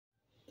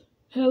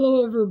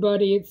Hello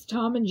everybody, it's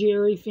Tom and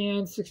Jerry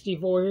Fan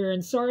 64 here,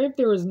 and sorry if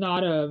there was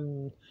not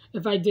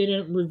if I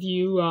didn't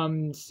review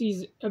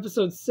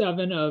episode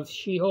 7 of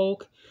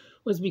She-Hulk,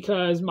 was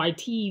because my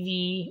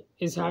TV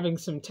is having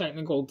some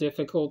technical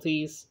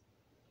difficulties.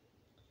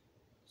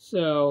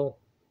 So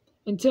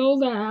until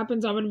that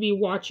happens, I'm going to be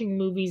watching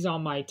movies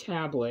on my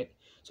tablet.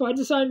 So I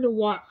decided to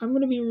watch. I'm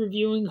going to be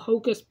reviewing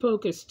Hocus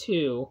Pocus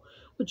 2,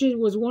 which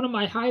was one of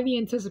my highly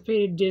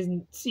anticipated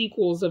Disney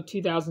sequels of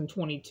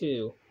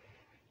 2022.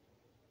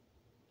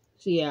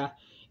 So yeah,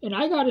 and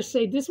I gotta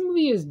say, this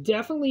movie is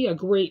definitely a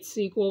great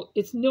sequel.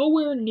 It's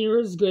nowhere near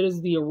as good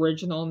as the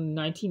original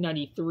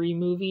 1993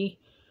 movie,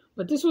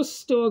 but this was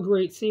still a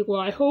great sequel.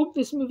 I hope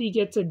this movie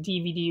gets a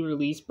DVD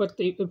release, but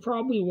it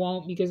probably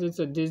won't because it's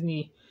a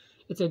Disney,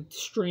 it's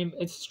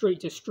straight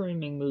to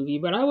streaming movie.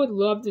 But I would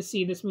love to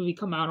see this movie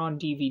come out on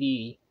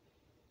DVD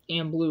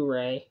and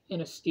Blu-ray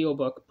and a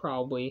steelbook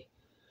probably.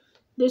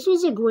 This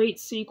was a great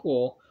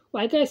sequel.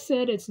 Like I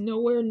said, it's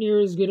nowhere near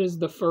as good as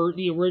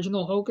the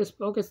original Hocus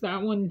Pocus.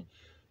 That one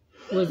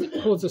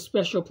holds a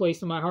special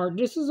place in my heart.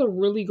 This is a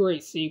really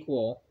great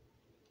sequel.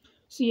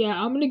 So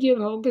yeah, I'm gonna give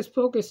Hocus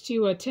Pocus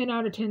 2 a 10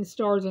 out of 10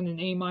 stars and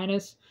an A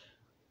minus.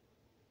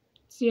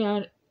 So yeah,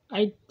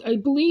 I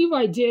believe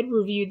I did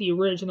review the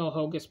original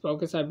Hocus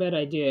Pocus. I bet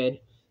I did.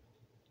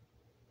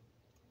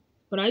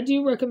 But I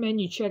do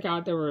recommend you check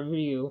out the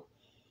review.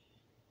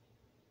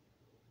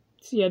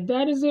 So yeah,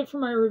 that is it for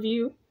my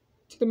review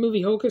to the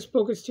movie Hocus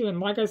Pocus 2, and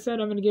like I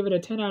said, I'm going to give it a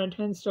 10 out of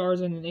 10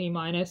 stars and an A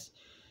minus.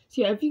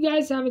 So yeah, if you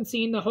guys haven't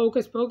seen the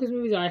Hocus Pocus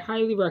movies, I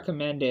highly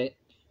recommend it.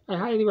 I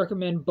highly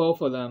recommend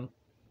both of them.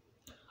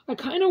 I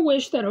kind of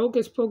wish that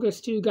Hocus Pocus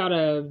 2 got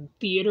a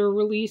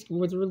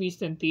was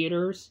released in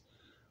theaters,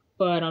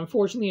 but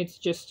unfortunately it's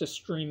just a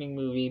streaming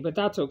movie, but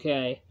that's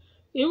okay.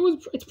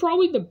 It's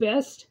probably the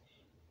best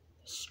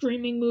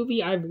streaming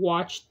movie I've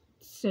watched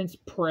since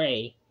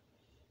Prey.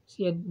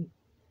 So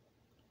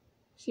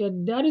yeah,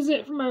 that is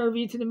it for my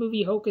review to the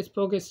movie Hocus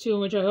Pocus 2, in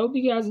which I hope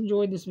you guys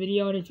enjoyed this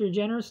video, and if you're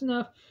generous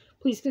enough,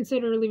 please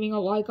consider leaving a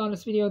like on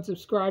this video and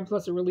subscribe,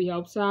 plus it really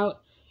helps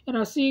out. And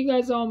I'll see you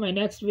guys all in my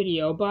next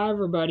video. Bye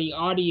everybody,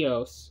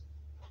 adios.